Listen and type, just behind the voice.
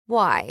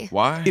Why?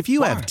 Why? If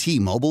you have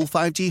T-Mobile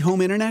 5G home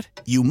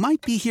internet, you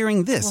might be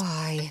hearing this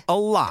Why? a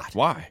lot.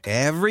 Why?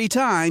 Every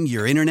time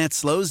your internet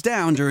slows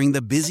down during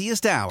the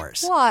busiest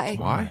hours. Why?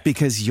 Why?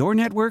 Because your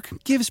network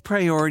gives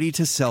priority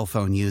to cell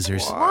phone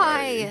users.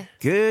 Why?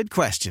 Good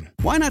question.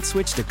 Why not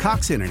switch to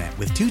Cox Internet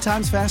with 2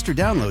 times faster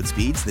download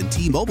speeds than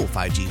T-Mobile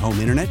 5G home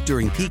internet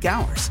during peak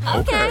hours?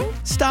 Okay.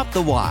 Stop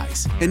the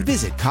whys and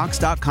visit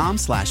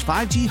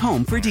cox.com/5G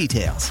home for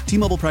details.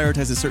 T-Mobile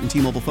prioritizes certain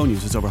T-Mobile phone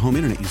users over home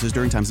internet users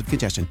during times of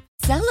congestion.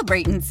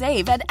 Celebrate and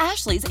save at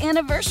Ashley's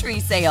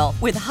Anniversary Sale.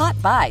 With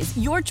Hot Buys,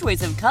 your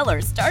choice of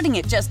colors starting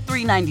at just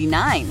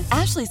 $3.99.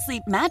 Ashley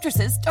Sleep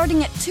mattresses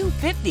starting at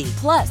 $2.50.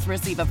 Plus,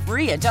 receive a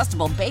free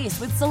adjustable base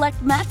with select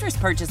mattress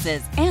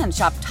purchases. And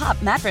shop top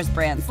mattress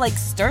brands like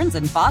Stearns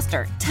 &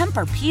 Foster,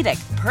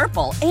 Tempur-Pedic,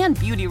 Purple, and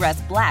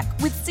Beautyrest Black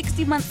with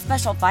 60-month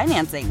special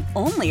financing.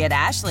 Only at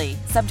Ashley.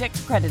 Subject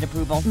to credit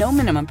approval. No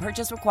minimum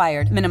purchase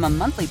required. Minimum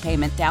monthly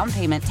payment, down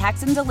payment,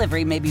 tax, and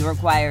delivery may be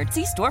required.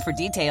 See store for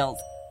details.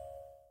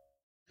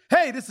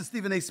 Hey, this is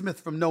Stephen A.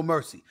 Smith from No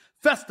Mercy.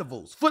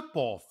 Festivals,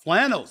 football,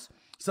 flannels.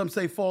 Some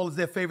say fall is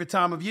their favorite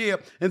time of year.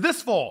 And this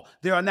fall,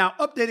 there are now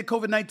updated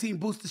COVID-19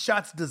 booster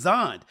shots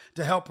designed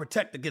to help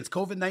protect against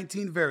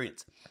COVID-19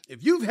 variants.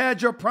 If you've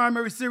had your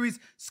primary series,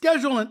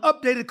 schedule an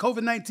updated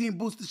COVID-19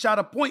 booster shot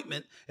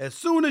appointment as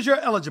soon as you're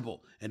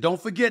eligible. And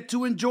don't forget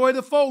to enjoy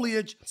the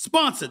foliage.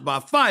 Sponsored by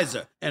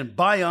Pfizer and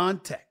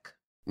BioNTech.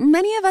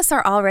 Many of us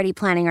are already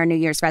planning our New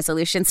Year's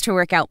resolutions to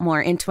work out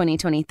more in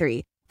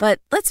 2023. But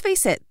let's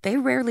face it, they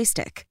rarely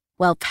stick.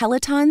 Well,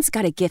 Peloton's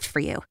got a gift for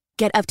you.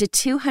 Get up to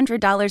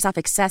 $200 off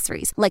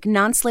accessories like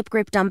non-slip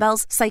grip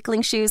dumbbells,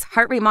 cycling shoes,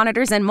 heart rate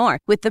monitors, and more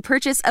with the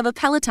purchase of a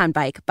Peloton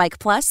bike, Bike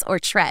Plus, or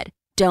Tread.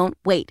 Don't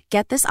wait.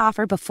 Get this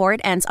offer before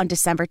it ends on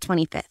December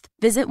 25th.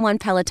 Visit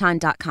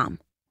onepeloton.com.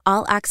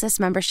 All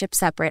access membership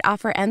separate.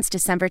 Offer ends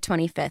December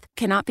 25th.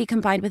 Cannot be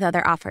combined with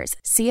other offers.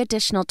 See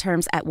additional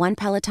terms at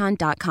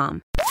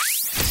onepeloton.com.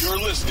 You're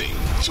listening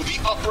to the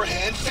Upper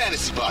Hand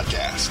Fantasy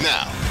Podcast.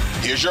 Now,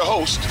 here's your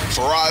host,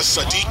 Faraz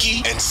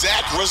Siddiqui and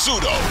Zach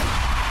Rizzuto.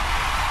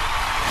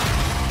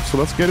 So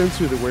let's get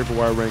into the waiver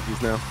wire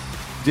rankings now.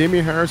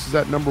 Damian Harris is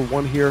at number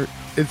 1 here.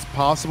 It's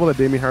possible that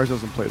Damian Harris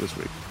doesn't play this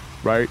week,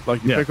 right?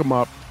 Like, you pick him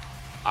up.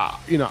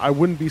 I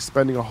wouldn't be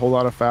spending a whole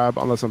lot of fab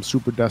unless I'm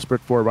super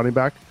desperate for a running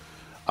back.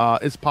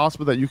 It's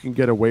possible that you can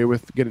get away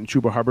with getting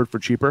Chuba Hubbard for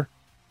cheaper,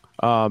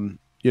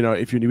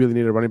 if you really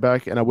need a running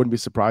back. And I wouldn't be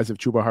surprised if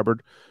Chuba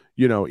Hubbard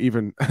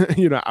even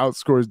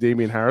outscores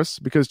Damian Harris,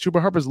 because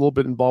Chuba Hubbard is a little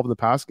bit involved in the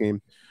pass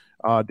game.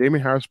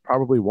 Damian Harris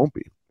probably won't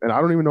be. And I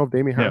don't even know if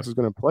Damian Harris is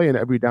going to play in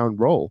every down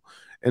role.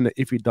 And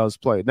if he does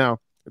play. Now,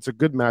 it's a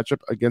good matchup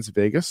against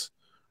Vegas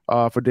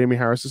for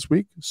Damian Harris this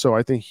week. So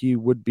I think he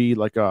would be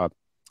like I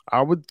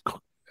wouldn't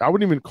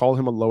even call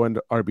him a low-end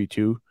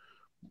RB2.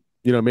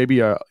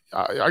 Maybe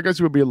I guess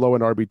he would be a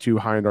low-end RB2,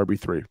 high-end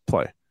RB3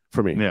 play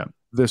for me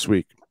this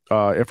week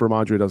if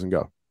Ramondre doesn't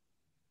go.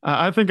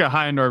 I think a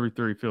high-end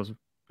RB3 feels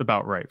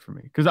about right for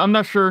me, because I'm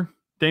not sure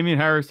Damian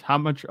Harris how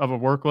much of a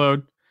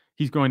workload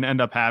he's going to end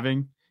up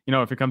having.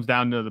 If it comes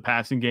down to the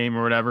passing game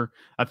or whatever.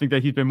 I think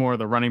that he's been more of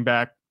the running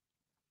back,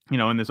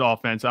 in this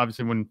offense.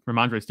 Obviously, when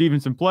Ramondre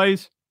Stevenson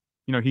plays,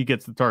 he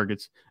gets the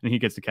targets and he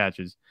gets the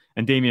catches.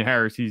 And Damian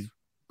Harris, he's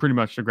pretty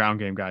much the ground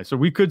game guy. So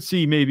we could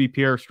see maybe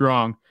Pierre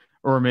Strong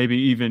or maybe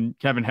even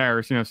Kevin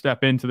Harris,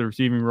 step into the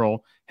receiving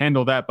role,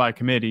 handle that by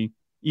committee.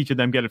 Each of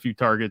them get a few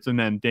targets, and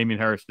then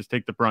Damian Harris just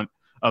take the brunt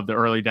of the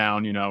early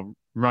down,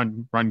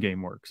 run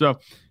game work. So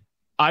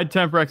I'd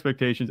temper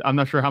expectations. I'm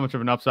not sure how much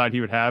of an upside he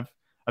would have.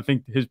 I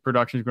think his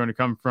production is going to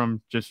come from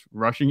just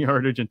rushing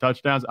yardage and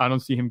touchdowns. I don't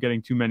see him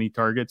getting too many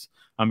targets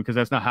because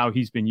that's not how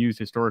he's been used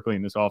historically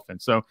in this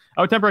offense. So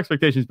I would temper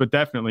expectations, but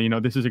definitely,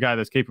 this is a guy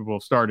that's capable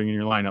of starting in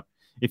your lineup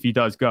if he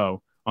does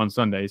go on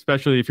Sunday,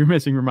 especially if you're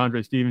missing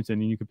Ramondre Stevenson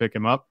and you can pick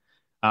him up.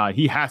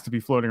 He has to be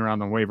floating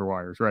around on waiver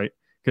wires, right?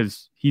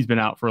 Because he's been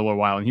out for a little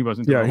while and he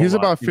wasn't. Yeah, he's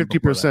about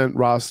 50%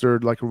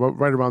 rostered, like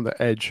right around the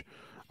edge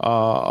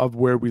of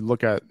where we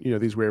look at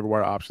these waiver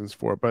wire options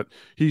for, but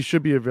he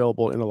should be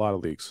available in a lot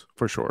of leagues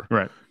for sure.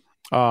 Right.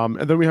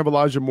 And then we have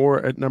Elijah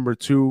Moore at number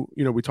 2.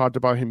 We talked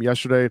about him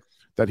yesterday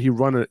that he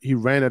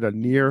ran at a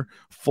near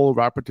full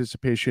route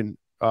participation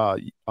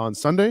on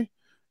Sunday,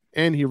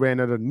 and he ran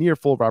at a near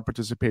full route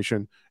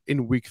participation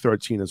in week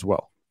 13 as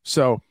well.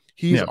 So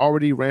he's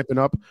already ramping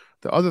up.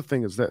 The other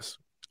thing is this: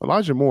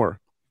 Elijah Moore,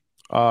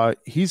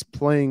 he's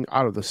playing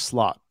out of the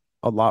slot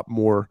a lot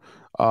more.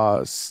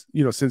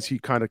 Since he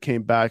kind of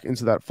came back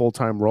into that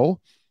full-time role.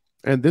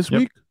 And this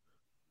week,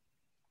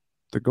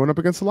 they're going up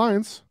against the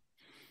Lions.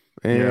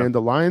 And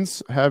the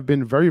Lions have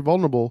been very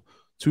vulnerable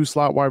to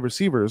slot wide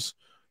receivers.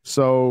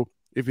 So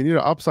if you need an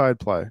upside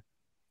play,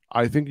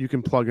 I think you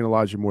can plug in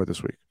Elijah Moore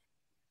this week.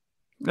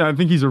 I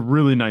think he's a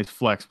really nice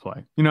flex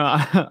play.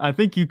 I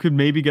think you could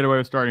maybe get away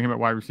with starting him at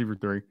wide receiver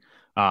 3.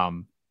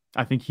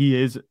 I think he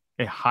is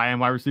a high-end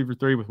wide receiver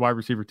 3 with wide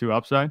receiver 2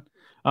 upside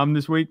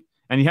this week.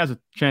 And he has a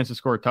chance to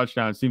score a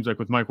touchdown, it seems like,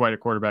 with Mike White at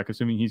quarterback,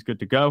 assuming he's good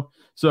to go.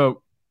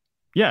 So,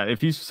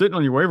 if he's sitting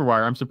on your waiver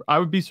wire, I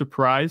would be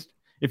surprised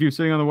if he was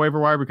sitting on the waiver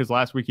wire, because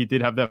last week he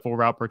did have that full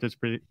route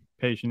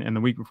participation, and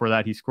the week before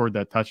that he scored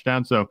that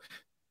touchdown. So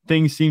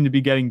things seem to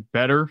be getting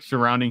better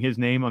surrounding his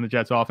name on the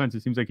Jets offense.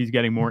 It seems like he's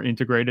getting more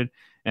integrated.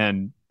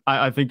 And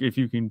I think if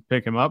you can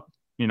pick him up,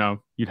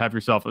 you'd have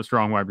yourself a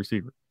strong wide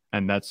receiver.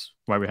 And that's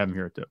why we have him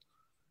here too.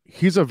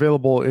 He's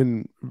available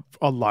in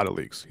a lot of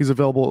leagues. He's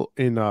available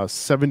in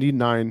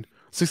 69%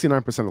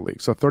 of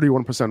leagues. So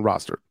 31%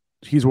 rostered.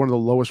 He's one of the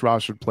lowest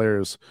rostered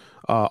players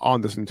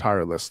on this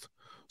entire list.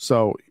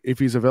 So if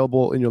he's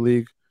available in your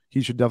league,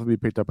 he should definitely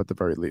be picked up at the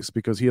very least,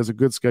 because he has a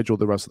good schedule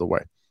the rest of the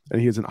way.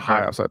 And he is a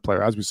high upside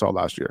player, as we saw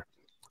last year.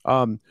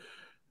 And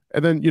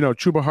then,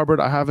 Chuba Hubbard,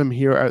 I have him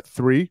here at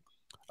 3.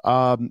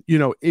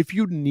 If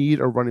you need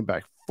a running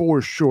back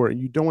for sure, and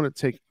you don't want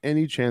to take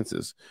any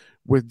chances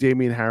with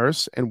Damian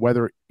Harris and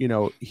whether,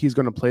 he's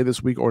going to play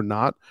this week or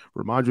not,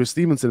 Ramondre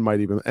Stevenson might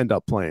even end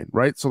up playing,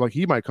 right? So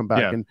he might come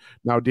back and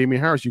now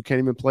Damian Harris, you can't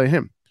even play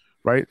him,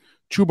 right?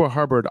 Chuba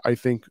Hubbard, I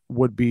think,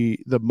 would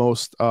be the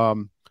most,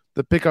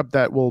 the pickup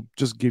that will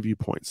just give you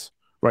points,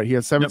 right? He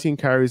had 17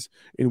 carries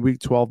in week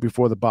 12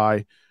 before the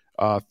bye,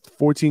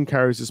 14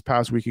 carries this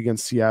past week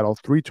against Seattle,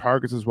 3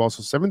 targets as well.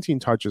 So 17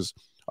 touches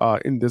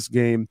in this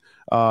game,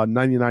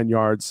 99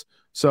 yards.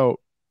 So,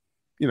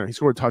 he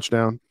scored a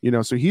touchdown,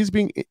 so he's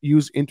being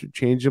used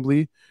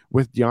interchangeably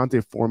with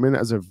D'Onta Foreman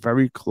as a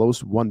very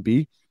close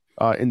 1B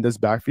in this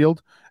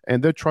backfield.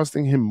 And they're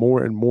trusting him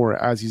more and more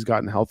as he's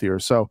gotten healthier.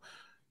 So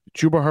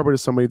Chuba Hubbard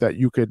is somebody that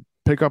you could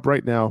pick up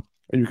right now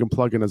and you can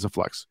plug in as a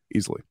flex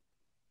easily.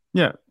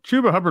 Yeah,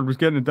 Chuba Hubbard was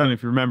getting it done,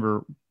 if you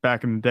remember,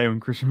 back in the day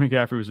when Christian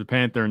McCaffrey was a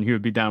Panther and he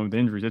would be down with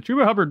injuries.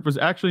 Chuba Hubbard was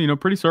actually,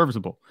 pretty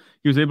serviceable.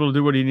 He was able to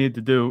do what he needed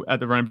to do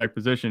at the running back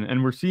position.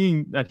 And we're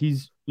seeing that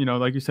he's,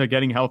 like you said,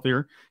 getting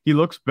healthier. He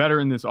looks better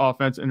in this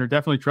offense, and they're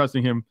definitely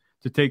trusting him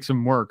to take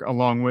some work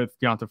along with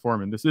D'Onta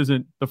Foreman. This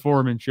isn't the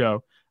Foreman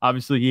show.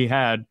 Obviously, he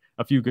had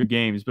a few good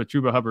games, but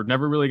Chuba Hubbard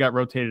never really got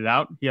rotated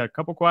out. He had a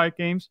couple quiet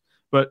games,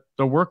 but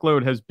the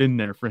workload has been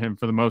there for him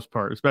for the most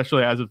part,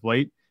 especially as of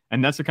late.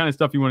 And that's the kind of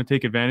stuff you want to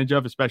take advantage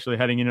of, especially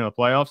heading into the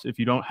playoffs. If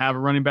you don't have a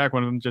running back,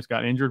 one of them just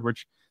got injured,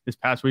 which this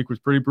past week was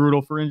pretty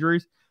brutal for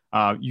injuries,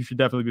 you should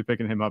definitely be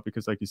picking him up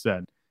because, like you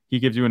said, he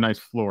gives you a nice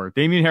floor.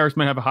 Damian Harris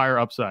might have a higher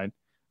upside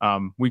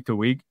week to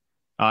week.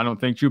 I don't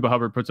think Chuba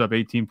Hubbard puts up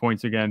 18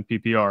 points again,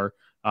 PPR.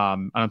 I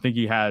don't think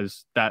he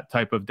has that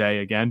type of day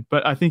again,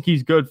 but I think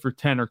he's good for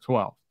 10 or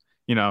 12,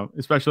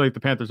 especially if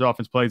the Panthers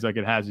offense plays like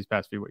it has these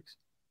past few weeks.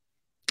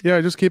 Yeah,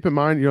 just keep in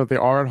mind, they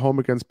are at home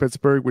against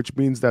Pittsburgh, which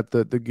means that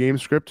the game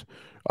script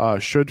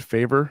should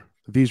favor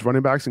these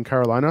running backs in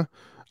Carolina.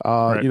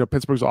 Right.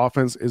 Pittsburgh's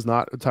offense is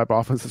not a type of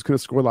offense that's going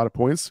to score a lot of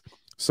points.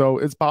 So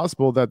it's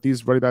possible that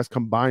these running backs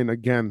combine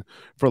again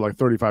for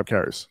 35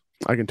 carries.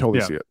 I can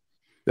totally see it.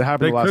 They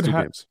happened the last 2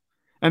 games.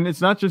 And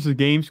it's not just a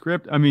game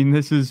script. I mean,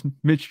 this is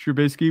Mitch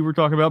Trubisky we're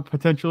talking about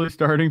potentially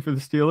starting for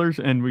the Steelers,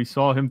 and we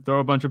saw him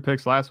throw a bunch of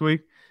picks last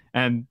week,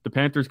 and the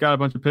Panthers got a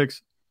bunch of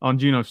picks on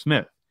Geno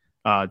Smith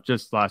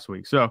just last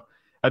week. So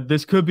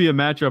this could be a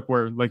matchup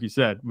where, like you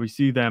said, we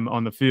see them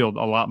on the field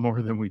a lot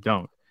more than we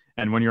don't.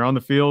 And when you're on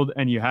the field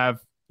and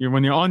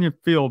when you're on your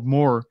field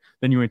more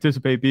than you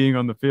anticipate being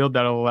on the field,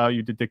 that'll allow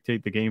you to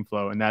dictate the game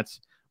flow. And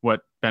that's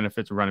what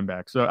benefits a running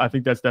back. So I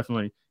think that's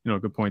definitely, a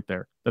good point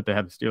there that they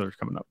have the Steelers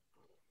coming up.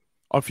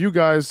 A few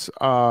guys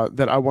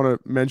that I want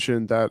to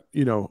mention that,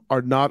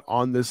 are not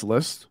on this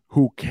list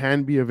who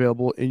can be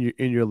available in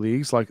your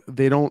leagues.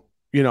 They don't,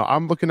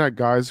 I'm looking at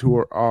guys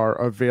who are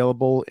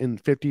available in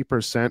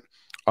 50%,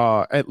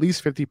 at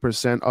least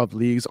 50% of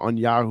leagues on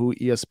Yahoo,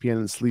 ESPN,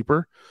 and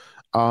Sleeper.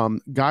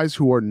 Guys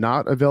who are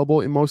not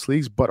available in most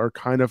leagues, but are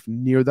kind of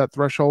near that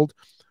threshold.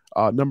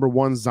 Number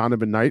 1,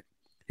 Zonovan Knight.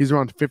 He's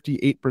around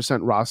 58%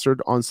 rostered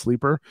on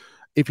Sleeper.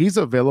 If he's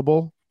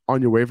available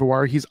on your waiver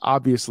wire, he's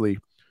obviously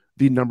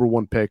the number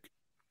 1 pick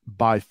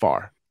by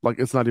far.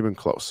 It's not even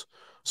close.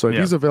 So if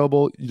he's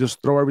available, you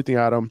just throw everything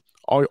at him.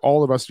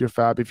 All the rest of your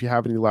fab, if you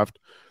have any left,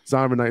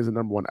 Zonovan Knight is the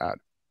number 1 ad.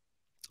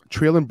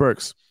 Treylon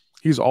Burks,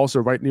 he's also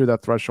right near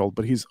that threshold,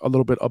 but he's a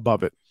little bit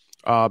above it.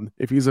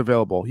 If he's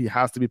available, he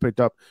has to be picked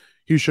up.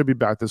 He should be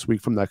back this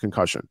week from that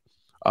concussion.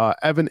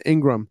 Evan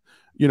Ingram,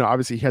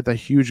 obviously he had that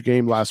huge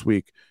game last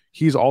week.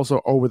 He's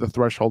also over the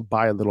threshold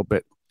by a little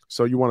bit,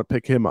 so you want to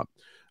pick him up.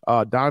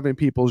 Donovan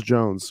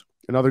Peoples-Jones,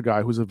 another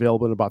guy who's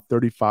available in about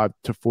 35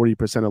 to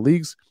 40% of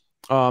leagues.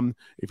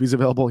 If he's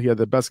available, he had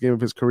the best game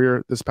of his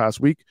career this past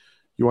week.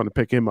 You want to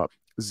pick him up.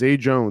 Zay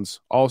Jones,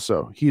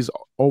 also, he's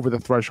over the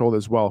threshold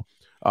as well.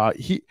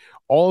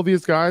 All of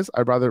these guys,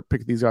 I'd rather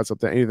pick these guys up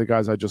than any of the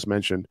guys I just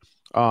mentioned.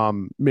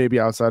 Maybe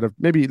outside of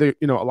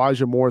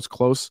Elijah Moore is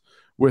close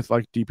with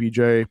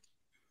DPJ.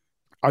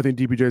 I think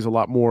DPJ is a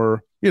lot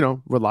more,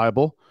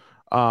 reliable.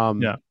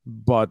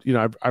 But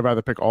I'd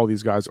rather pick all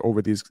these guys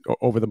over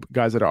the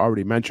guys that I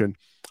already mentioned.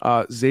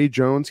 Zay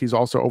Jones, he's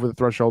also over the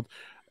threshold,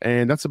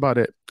 and that's about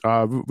it.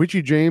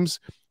 Richie James,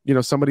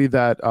 somebody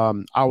that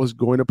I was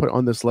going to put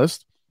on this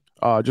list,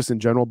 just in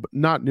general, but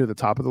not near the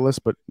top of the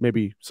list, but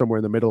maybe somewhere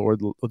in the middle or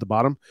the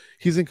bottom.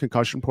 He's in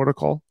concussion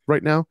protocol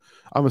right now.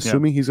 I'm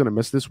assuming he's going to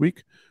miss this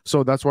week,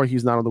 so that's why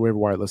he's not on the waiver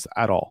wire list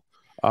at all.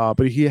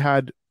 But he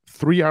had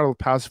 3 out of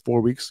the past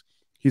 4 weeks.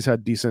 He's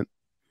had decent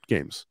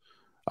games.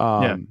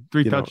 3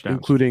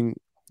 touchdowns,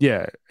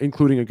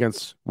 including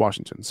against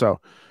Washington. So,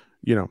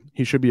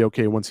 he should be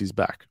okay once he's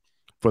back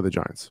for the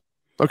Giants.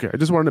 Okay, I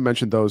just wanted to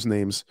mention those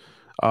names,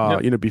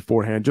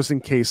 beforehand, just in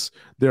case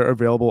they're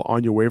available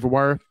on your waiver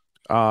wire,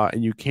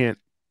 and you can't,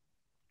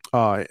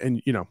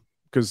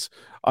 because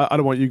I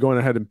don't want you going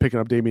ahead and picking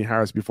up Damien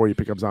Harris before you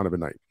pick up Zonovan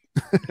Knight.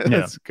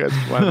 That's good.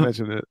 Why I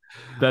mentioned it.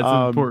 That's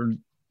an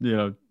important,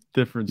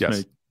 difference.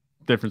 Yes.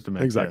 Difference to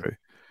make. Exactly. Yeah.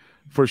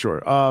 For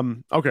sure.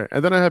 Okay,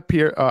 and then I have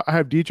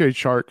DJ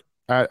Chark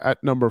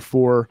at number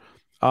 4.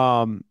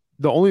 The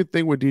only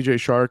thing with DJ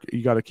Chark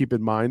you got to keep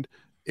in mind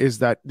is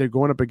that they're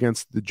going up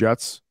against the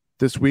Jets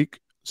this week.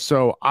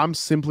 So I'm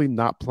simply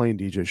not playing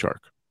DJ Chark.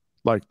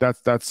 Like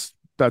that's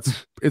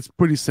it's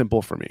pretty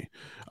simple for me.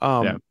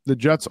 The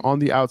Jets on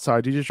the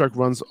outside, DJ Chark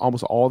runs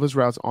almost all of his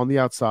routes on the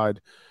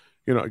outside,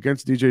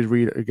 against DJ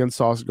Reed, against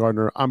Sauce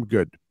Gardner. I'm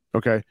good.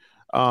 Okay.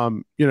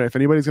 If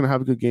anybody's going to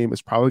have a good game,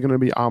 it's probably going to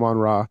be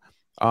Amon-Ra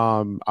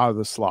out of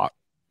the slot,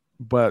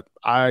 but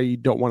I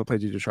don't want to play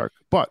DJ Chark.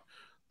 But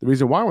the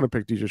reason why I want to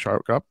pick DJ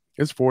Chark up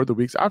is for the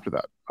weeks after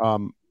that.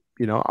 I'll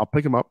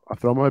pick him up. I'll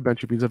throw him on my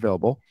bench if he's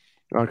available,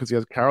 because he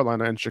has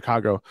Carolina and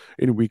Chicago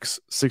in weeks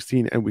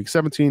 16 and week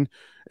 17,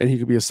 and he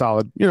could be a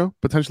solid,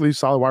 potentially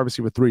solid wide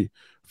receiver 3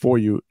 for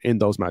you in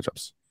those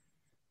matchups.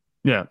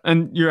 Yeah,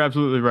 and you're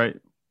absolutely right.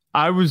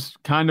 I was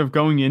kind of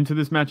going into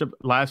this matchup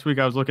last week.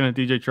 I was looking at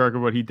DJ Chark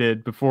and what he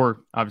did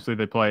before, obviously,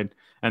 they played,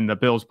 and the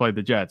Bills played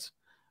the Jets.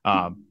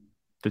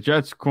 The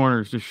Jets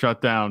corners just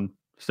shut down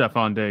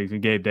Stephon Diggs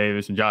and Gabe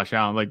Davis and Josh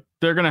Allen. Like,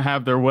 they're going to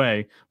have their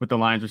way with the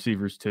Lions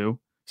receivers too.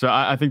 So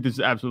I think this is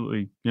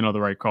absolutely, the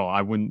right call.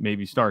 I wouldn't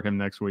maybe start him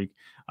next week,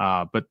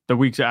 but the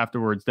weeks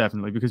afterwards,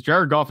 definitely, because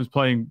Jared Goff is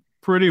playing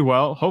pretty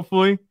well.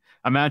 Hopefully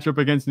a matchup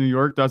against New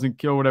York doesn't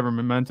kill whatever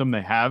momentum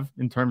they have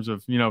in terms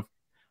of,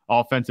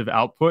 offensive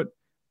output.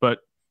 But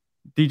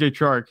DJ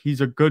Chark, he's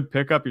a good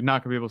pickup. You're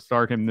not going to be able to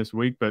start him this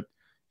week, but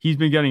he's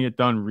been getting it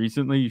done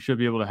recently. You should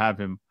be able to have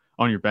him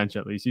on your bench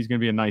at least. He's going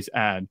to be a nice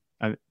add.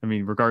 I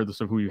mean,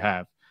 regardless of who you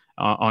have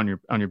on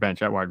your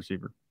bench at wide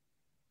receiver.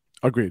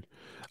 Agreed.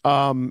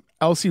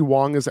 LC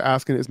Wong is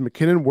asking, is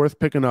McKinnon worth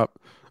picking up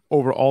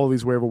over all of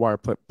these waiver wire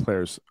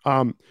players?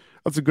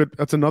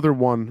 That's another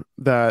one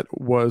that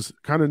was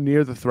kind of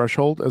near the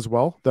threshold as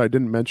well that I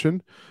didn't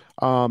mention.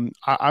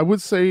 I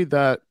would say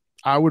that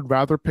I would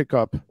rather pick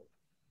up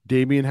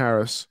Damian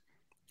Harris,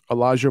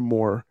 Elijah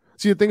Moore.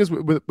 See, the thing is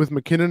with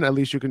McKinnon, at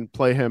least you can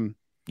play him,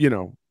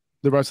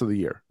 the rest of the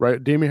year,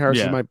 right? Damian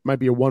Harris might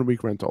be a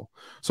 1-week rental.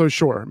 So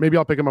sure, maybe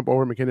I'll pick him up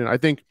over McKinnon. I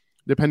think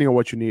depending on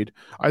what you need,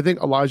 I think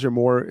Elijah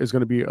Moore is going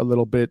to be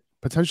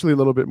potentially a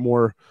little bit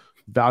more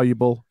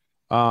valuable,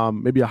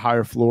 maybe a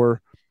higher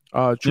floor.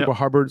 Chuba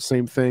Hubbard,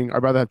 same thing.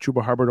 I'd rather have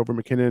Chuba Hubbard over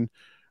McKinnon.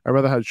 I'd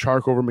rather have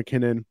Chark over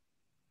McKinnon.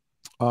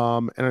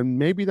 And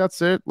maybe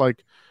that's it.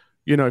 Like,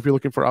 if you're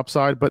looking for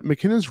upside, but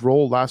McKinnon's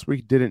role last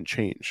week didn't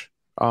change.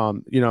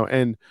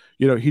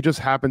 He just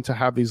happened to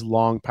have these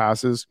long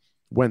passes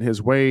went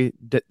his way.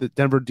 The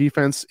Denver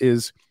defense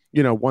is,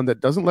 one that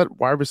doesn't let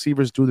wide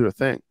receivers do their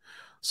thing.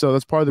 So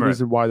that's part of the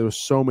reason why there was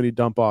so many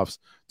dump offs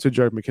to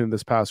Jerick McKinnon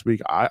this past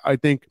week. I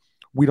think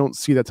we don't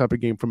see that type of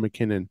game from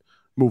McKinnon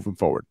moving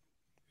forward.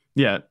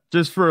 Yeah,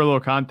 just for a little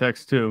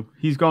context too,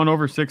 he's gone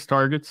over 6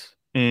 targets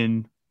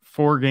in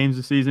 4 games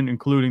this season,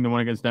 including the one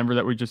against Denver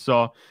that we just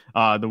saw.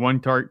 The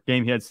one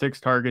game he had 6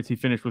 targets, he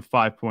finished with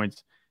 5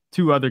 points.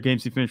 2 other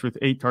games he finished with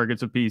 8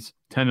 targets apiece,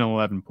 10 and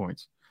 11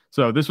 points.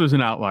 So this was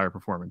an outlier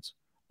performance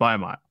by a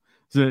mile.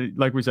 So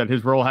like we said,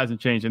 his role hasn't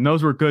changed, and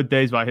those were good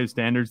days by his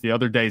standards. The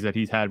other days that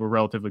he's had were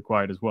relatively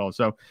quiet as well.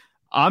 So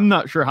I'm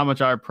not sure how much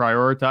I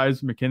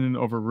prioritize McKinnon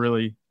over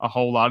really a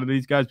whole lot of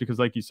these guys, because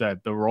like you said,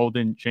 the role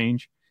didn't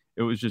change.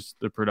 It was just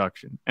the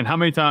production. And how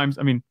many times,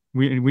 I mean,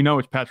 we know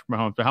it's Patrick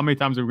Mahomes, but how many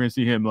times are we going to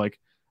see him like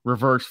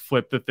reverse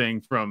flip the thing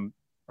from,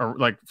 or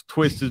like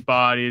twist his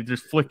body,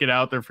 just flick it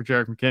out there for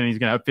Jerick McKinnon? He's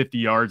going to have 50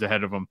 yards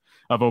ahead of him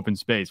of open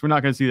space. We're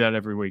not going to see that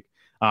every week.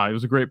 It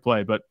was a great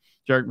play, but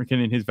Jerick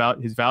McKinnon,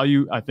 his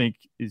value, I think,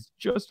 is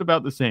just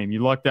about the same.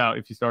 You lucked out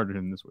if you started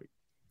him this week.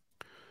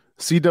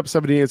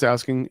 CW78 is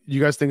asking,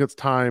 you guys think it's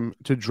time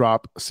to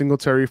drop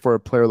Singletary for a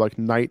player like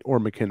Knight or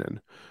McKinnon?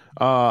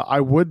 I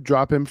would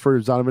drop him for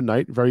Zonovan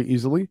Knight very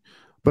easily,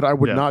 but I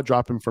would not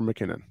drop him for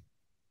McKinnon.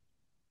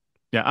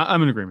 Yeah,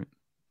 I'm in agreement.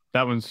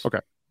 That one's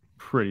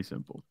pretty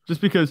simple.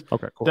 Just because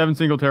Devin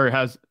Singletary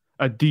has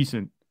a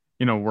decent,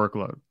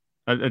 workload,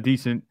 a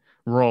decent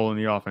role in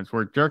the offense,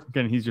 where Jerick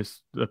McKinnon, he's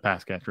just a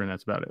pass catcher, and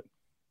that's about it.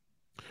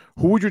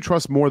 Who would you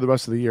trust more the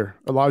rest of the year,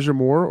 Elijah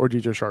Moore or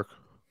DJ Chark?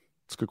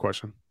 That's a good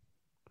question.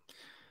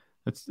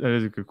 That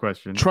is a good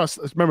question. Trust.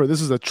 Remember,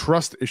 this is a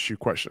trust issue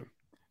question.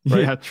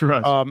 Right? Yeah,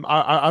 trust.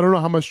 I don't know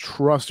how much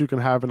trust you can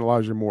have in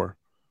Elijah Moore.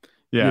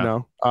 Yeah.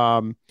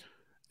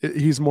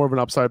 He's more of an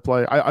upside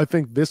play. I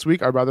think this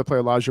week I'd rather play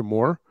Elijah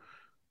Moore,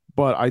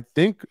 but I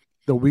think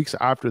the weeks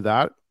after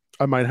that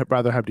I might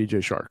rather have DJ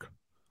Chark.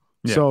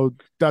 Yeah. So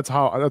that's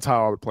how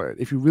I would play it.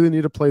 If you really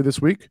need to play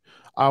this week,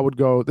 I would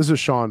go. This is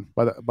Sean,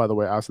 by the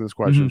way, asking this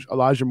question.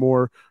 Elijah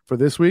Moore for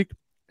this week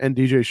and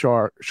DJ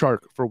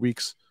Shark for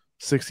weeks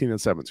 16 and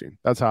 17.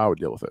 That's how I would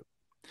deal with it.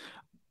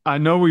 I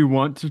know we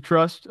want to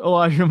trust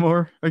Elijah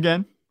Moore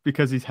again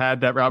because he's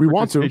had that route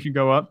participation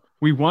go up.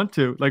 We want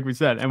to, like we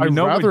said, and we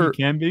know what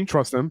he can be.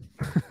 Trust him.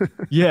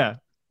 Yeah.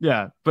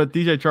 But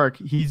DJ Chark,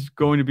 he's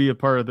going to be a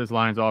part of this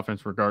Lions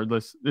offense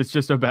regardless. It's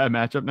just a bad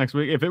matchup next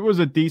week. If it was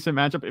a decent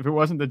matchup, if it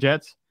wasn't the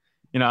Jets,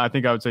 I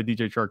think I would say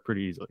DJ Chark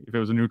pretty easily. If it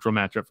was a neutral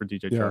matchup for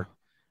DJ Chark,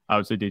 I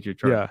would say DJ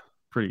Chark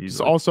pretty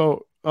easily.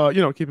 Also,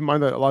 keep in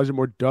mind that Elijah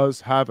Moore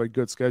does have a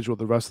good schedule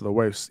the rest of the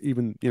way.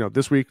 Even,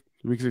 this week,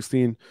 week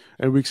 16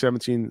 and week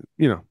 17,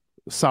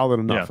 solid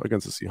enough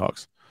against the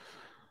Seahawks.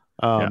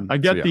 I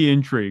get the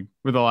intrigue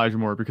with Elijah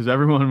Moore because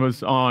everyone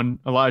was on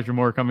Elijah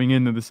Moore coming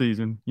into the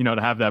season,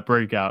 to have that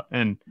breakout.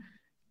 And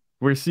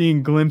we're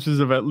seeing glimpses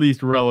of at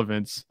least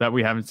relevance that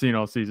we haven't seen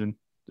all season.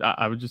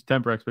 I would just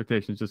temper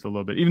expectations just a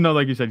little bit, even though,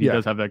 like you said, he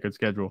does have that good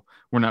schedule.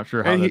 We're not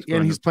sure how that's going.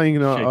 And he's playing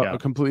in a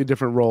completely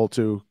different role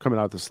too, coming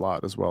out the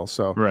slot as well.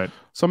 So,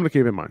 something to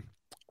keep in mind.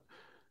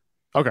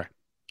 Okay,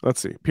 let's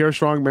see. Pierre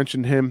Strong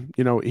mentioned him.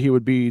 He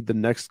would be the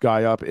next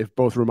guy up if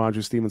both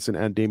Ramondre Stevenson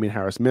and Damian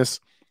Harris miss.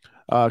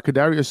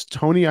 Kadarius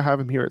Toney, I have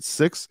him here at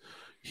 6.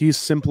 He's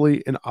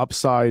simply an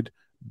upside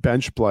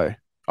bench play,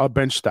 a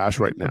bench stash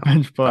right now.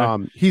 Bench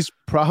play. He's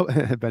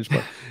probably bench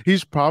play.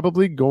 He's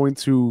probably going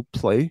to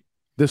play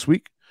this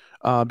week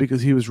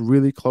because he was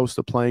really close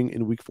to playing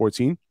in week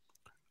 14.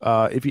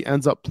 If he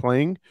ends up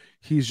playing,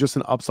 he's just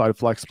an upside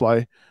flex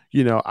play.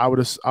 I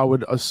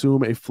would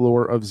assume a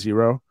floor of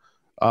 0.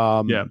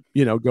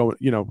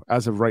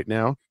 As of right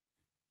now.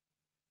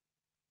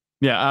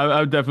 Yeah, I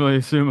would definitely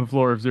assume a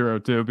floor of 0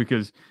 too,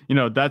 because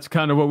that's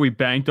kind of what we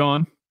banked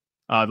on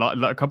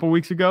a couple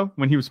weeks ago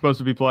when he was supposed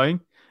to be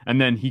playing,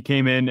 and then he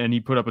came in and he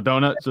put up a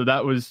donut. So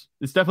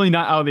it's definitely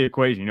not out of the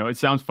equation. It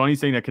sounds funny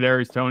saying that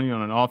Kadarius Toney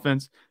on an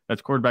offense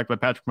that's quarterbacked by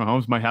Patrick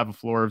Mahomes might have a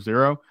floor of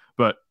 0,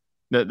 but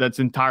that's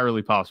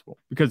entirely possible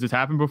because it's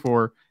happened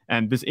before,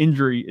 and this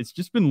injury it's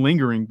just been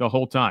lingering the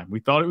whole time.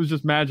 We thought it was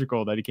just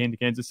magical that he came to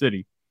Kansas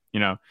City,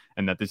 and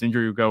that this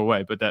injury would go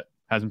away, but that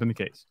hasn't been the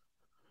case.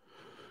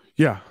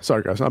 Yeah,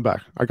 sorry guys, I'm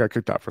back. I got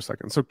kicked out for a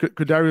second. So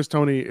Kadarius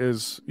Toney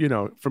is,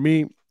 for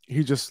me,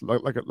 he just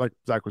like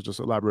Zach was just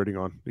elaborating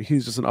on.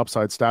 He's just an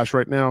upside stash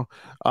right now.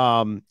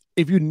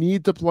 If you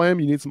need to play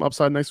him, you need some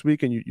upside next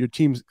week, and your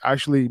team's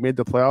actually made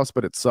the playoffs,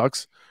 but it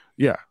sucks.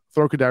 Yeah,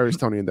 throw Kadarius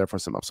Toney in there for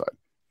some upside.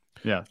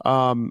 Yeah.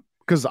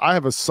 Because I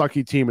have a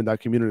sucky team in that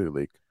community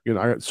league. I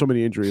got so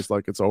many injuries,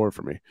 like it's over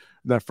for me in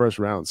that first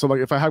round. So like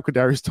if I have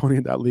Kadarius Toney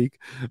in that league,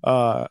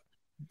 I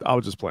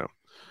would just play him.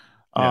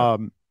 Yeah.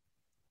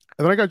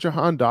 And then I got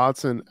Jahan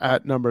Dotson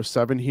at number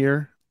 7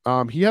 here.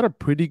 He had a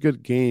pretty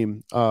good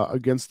game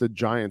against the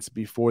Giants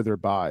before their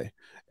bye.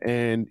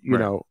 And,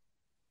 the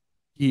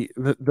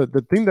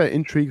thing that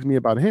intrigues me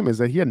about him is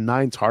that he had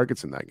 9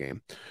 targets in that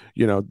game.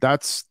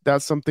 That's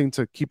something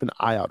to keep an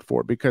eye out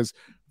for because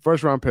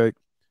first round pick,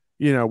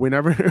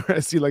 whenever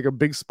see like a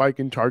big spike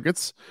in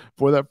targets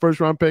for that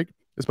first round pick,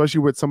 especially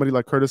with somebody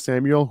like Curtis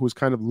Samuel, who's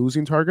kind of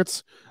losing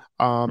targets,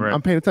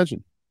 I'm paying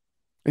attention.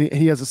 And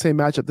he has the same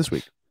matchup this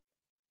week.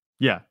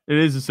 Yeah, it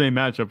is the same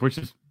matchup, which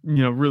is,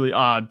 really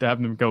odd to have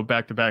them go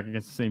back-to-back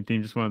against the same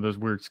team. Just one of those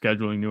weird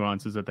scheduling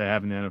nuances that they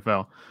have in the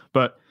NFL.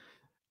 But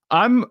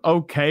I'm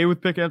okay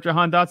with picking up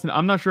Jahan Dotson.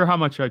 I'm not sure how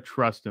much I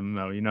trust him,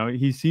 though.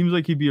 He seems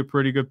like he'd be a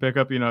pretty good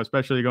pickup,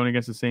 especially going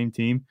against the same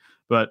team.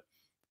 But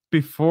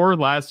before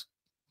the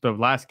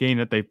last game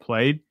that they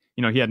played,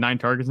 he had 9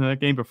 targets in that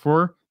game.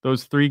 Before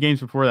those 3 games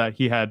before that,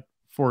 he had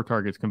 4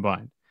 targets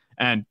combined.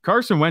 And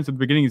Carson Wentz at the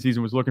beginning of the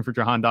season was looking for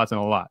Jahan Dotson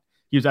a lot.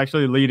 He was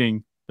actually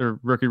leading their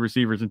rookie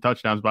receivers in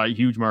touchdowns by a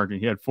huge margin.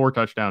 He had 4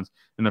 touchdowns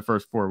in the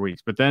first 4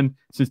 weeks. But then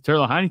since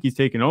Taylor Heineke's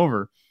taken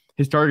over,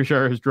 his target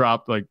share has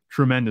dropped like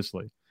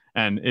tremendously.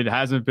 And it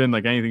hasn't been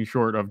like anything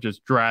short of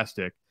just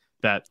drastic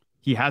that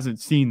he hasn't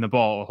seen the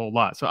ball a whole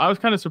lot. So I was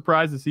kind of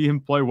surprised to see him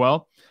play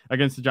well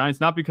against the Giants,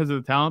 not because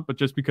of the talent, but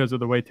just because of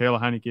the way Taylor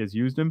Heineke has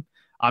used him.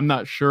 I'm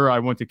not sure I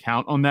want to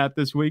count on that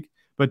this week,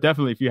 but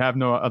definitely if you have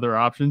no other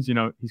options,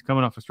 he's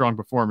coming off a strong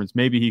performance.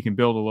 Maybe he can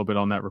build a little bit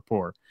on that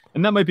rapport.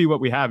 And that might be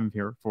what we have him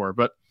here for.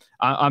 But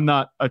I'm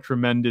not a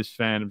tremendous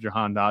fan of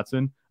Jahan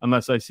Dotson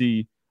unless I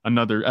see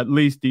another at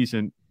least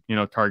decent,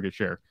 target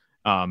share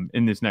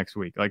in this next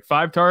week. Like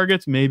 5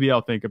 targets, maybe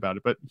I'll think about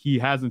it. But he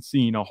hasn't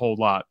seen a whole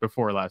lot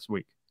before last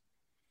week.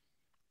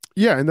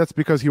 Yeah, and that's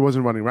because he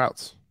wasn't running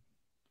routes.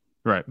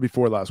 Right.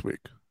 Before last week.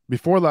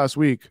 Before last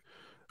week,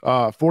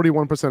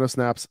 41% of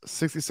snaps,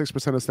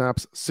 66% of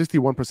snaps,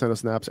 61% of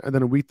snaps, and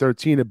then in week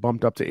 13, it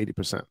bumped up to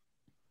 80%.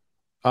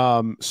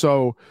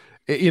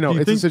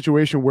 It's a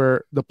situation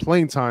where the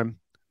playing time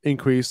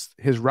increased,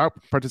 his route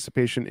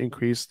participation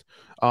increased,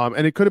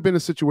 and it could have been a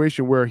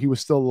situation where he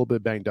was still a little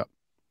bit banged up,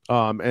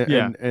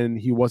 and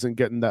he wasn't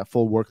getting that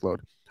full workload.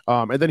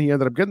 And then he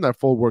ended up getting that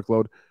full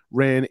workload,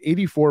 ran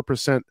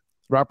 84%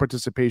 route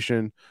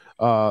participation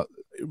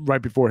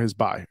right before his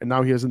bye, and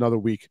now he has another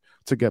week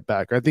to get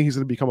back. I think he's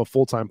going to become a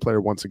full-time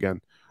player once again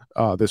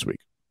this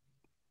week.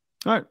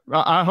 All right.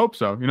 I hope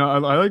so. I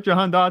like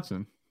Jahan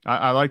Dotson.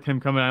 I liked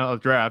him coming out of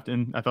the draft,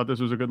 and I thought this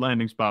was a good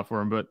landing spot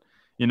for him. But,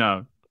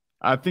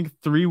 I think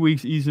 3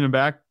 weeks easing him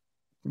back,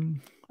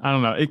 I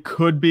don't know. It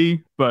could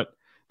be, but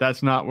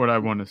that's not what I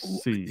want to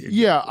see.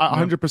 Yeah,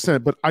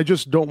 100%. But I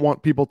just don't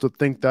want people to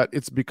think that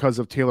it's because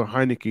of Taylor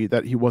Heinicke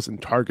that he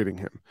wasn't targeting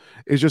him.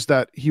 It's just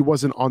that he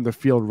wasn't on the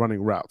field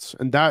running routes.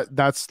 And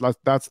that's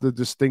the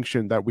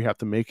distinction that we have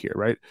to make here,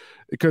 right?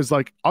 Because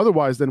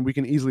otherwise, then we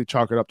can easily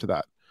chalk it up to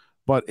that.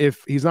 But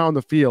if he's not on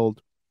the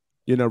field,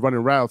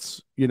 running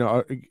routes,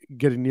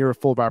 getting near a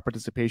full route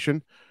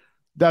participation,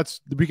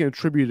 we can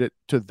attribute it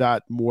to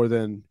that more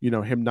than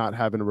him not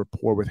having a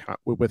rapport with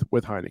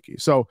Heinicke.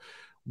 So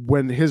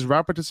when his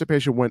route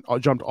participation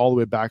jumped all the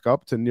way back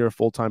up to near a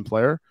full-time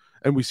player,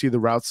 and we see the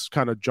routes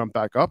kind of jump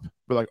back up,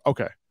 we're like,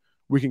 okay,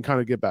 we can kind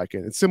of get back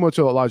in. It's similar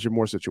to the Elijah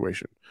Moore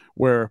situation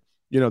where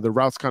the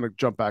routes kind of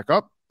jump back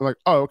up. We're like,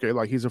 oh, okay,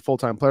 he's a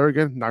full-time player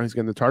again. Now he's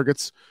getting the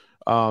targets,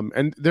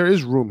 and there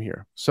is room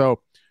here.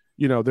 So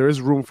there is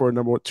room for a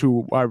number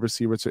 2 wide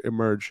receiver to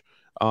emerge,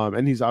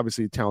 and he's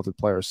obviously a talented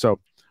player. So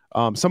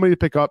somebody to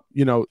pick up,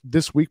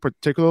 this week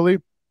particularly,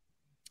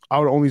 I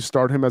would only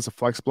start him as a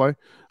flex play,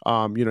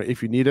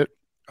 if you need it.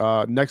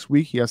 Next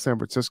week, he has San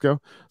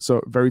Francisco,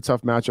 so very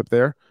tough matchup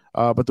there.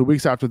 But the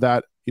weeks after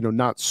that,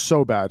 not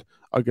so bad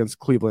against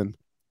Cleveland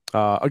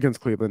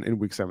in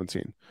week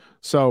 17.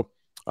 So,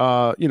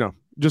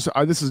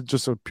 this is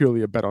just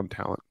purely a bet on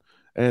talent.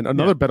 And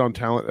another bet on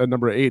talent at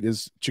number 8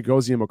 is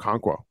Chigoziem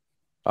Okonkwo.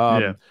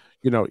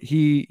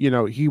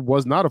 He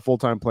was not a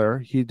full-time player.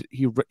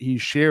 He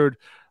shared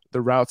the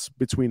routes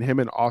between him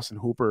and Austin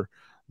Hooper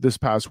this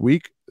past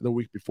week, the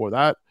week before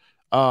that.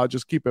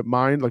 Just keep in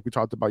mind, like we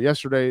talked about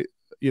yesterday,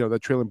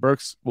 that Treylon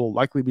Burks will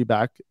likely be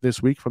back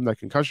this week from that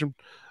concussion.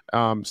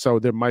 So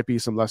there might be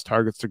some less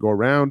targets to go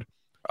around.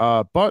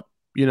 But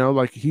he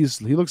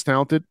looks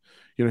talented.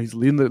 He's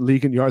leading the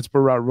league in yards per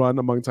route run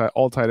among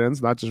all tight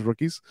ends, not just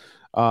rookies.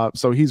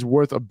 So he's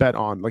worth a bet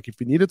on. If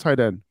you need a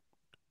tight end,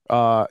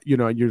 and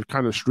you're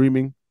kind of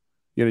streaming,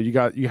 you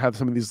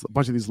have a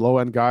bunch of these low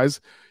end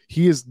guys.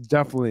 He is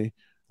definitely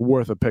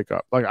worth a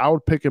pickup. I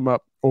would pick him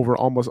up over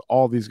almost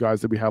all these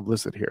guys that we have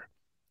listed here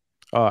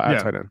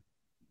at tight end.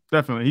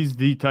 Definitely. He's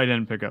the tight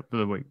end pickup for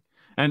the week.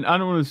 And I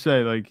don't want to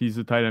say he's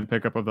the tight end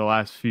pickup of the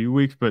last few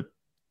weeks, but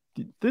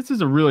this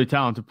is a really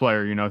talented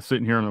player,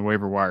 sitting here on the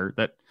waiver wire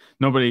that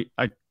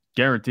I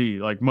guarantee,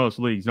 most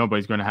leagues,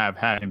 nobody's going to have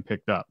had him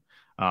picked up.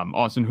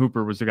 Austin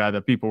Hooper was the guy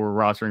that people were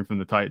rostering from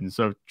the Titans.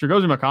 So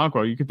Chigoziem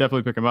Okonkwo, you could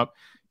definitely pick him up.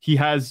 He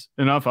has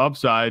enough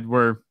upside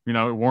where,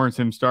 it warrants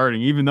him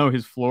starting, even though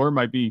his floor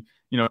might be,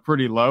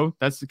 pretty low.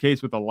 That's the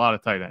case with a lot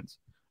of tight ends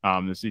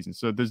this season.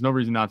 So there's no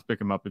reason not to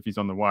pick him up if he's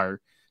on the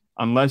wire,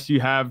 unless you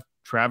have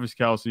Travis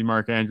Kelce,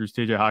 Mark Andrews,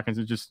 TJ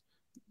Hawkinson, just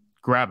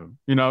grab him.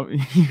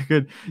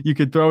 You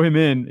could throw him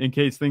in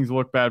case things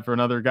look bad for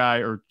another guy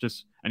or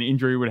just an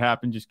injury would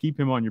happen. Just keep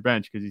him on your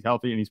bench because he's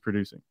healthy and he's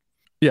producing.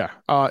 Yeah.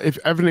 If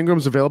Evan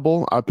Ingram's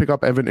available, I'll pick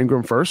up Evan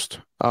Ingram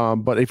first.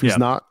 But if he's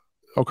not,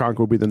 Okonkwo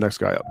will be the next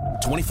guy up.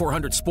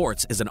 2400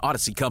 Sports is an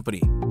Odyssey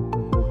company.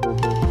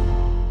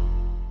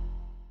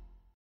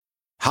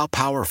 How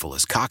powerful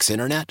is Cox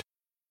Internet?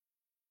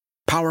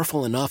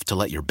 Powerful enough to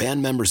let your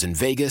band members in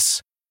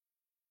Vegas,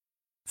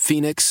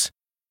 Phoenix,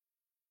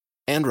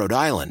 and Rhode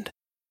Island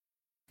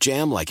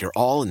jam like you're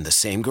all in the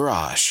same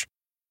garage.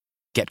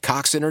 Get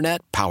Cox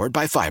Internet powered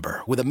by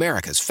fiber with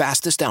America's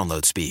fastest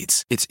download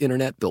speeds. It's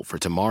internet built for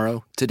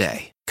tomorrow,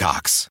 today.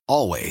 Cox,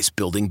 always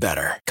building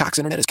better. Cox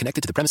Internet is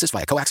connected to the premises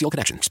via coaxial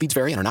connection. Speeds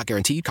vary and are not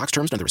guaranteed. Cox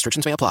terms and other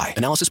restrictions may apply.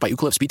 Analysis by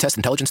Ookla Speed Test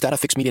Intelligence Data.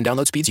 Fixed median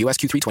download speeds. US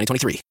Q3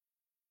 2023.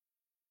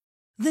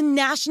 The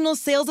national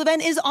sales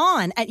event is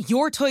on at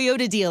your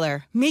Toyota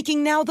dealer,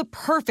 making now the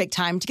perfect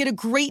time to get a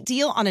great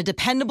deal on a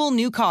dependable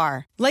new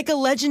car. Like a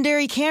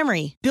legendary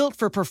Camry, built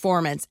for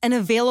performance and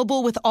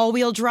available with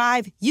all-wheel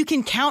drive, you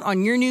can count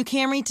on your new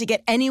Camry to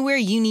get anywhere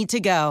you need to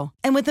go.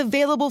 And with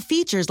available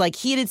features like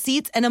heated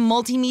seats and a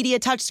multimedia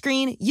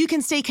touchscreen, you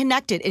can stay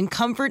connected in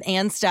comfort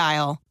and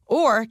style.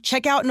 Or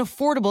check out an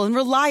affordable and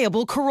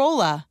reliable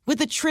Corolla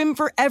with a trim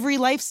for every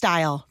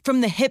lifestyle,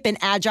 from the hip and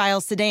agile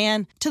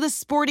sedan to the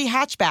sporty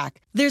hatchback.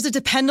 There's a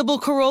dependable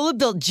Corolla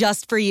built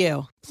just for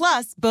you.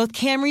 Plus, both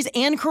Camrys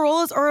and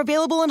Corollas are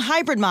available in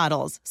hybrid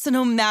models, so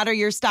no matter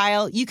your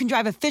style, you can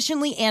drive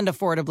efficiently and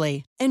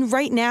affordably. And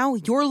right now,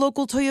 your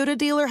local Toyota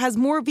dealer has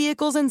more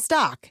vehicles in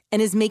stock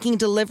and is making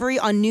delivery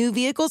on new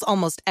vehicles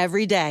almost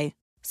every day.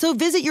 So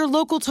visit your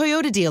local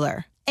Toyota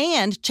dealer.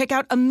 And check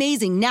out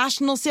amazing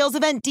national sales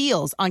event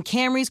deals on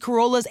Camrys,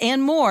 Corollas,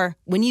 and more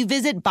when you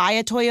visit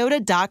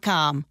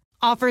buyatoyota.com.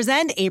 Offers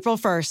end April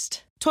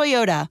 1st.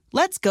 Toyota,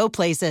 let's go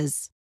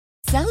places.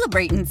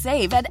 Celebrate and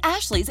save at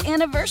Ashley's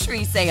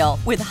Anniversary Sale.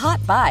 With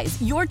Hot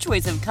Buys, your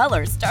choice of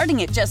colors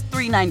starting at just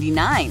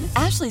 $3.99.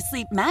 Ashley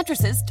Sleep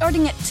mattresses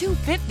starting at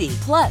 $2.50.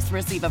 Plus,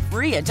 receive a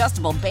free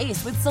adjustable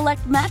base with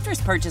select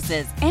mattress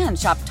purchases. And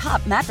shop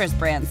top mattress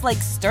brands like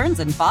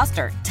Stearns &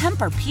 Foster,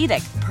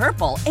 Tempur-Pedic,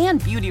 Purple,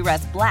 and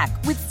Beautyrest Black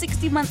with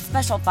 60-month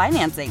special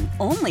financing.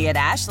 Only at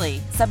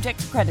Ashley. Subject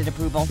to credit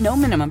approval. No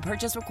minimum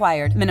purchase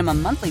required.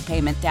 Minimum monthly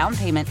payment, down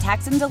payment,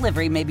 tax, and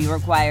delivery may be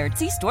required.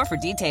 See store for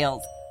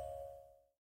details.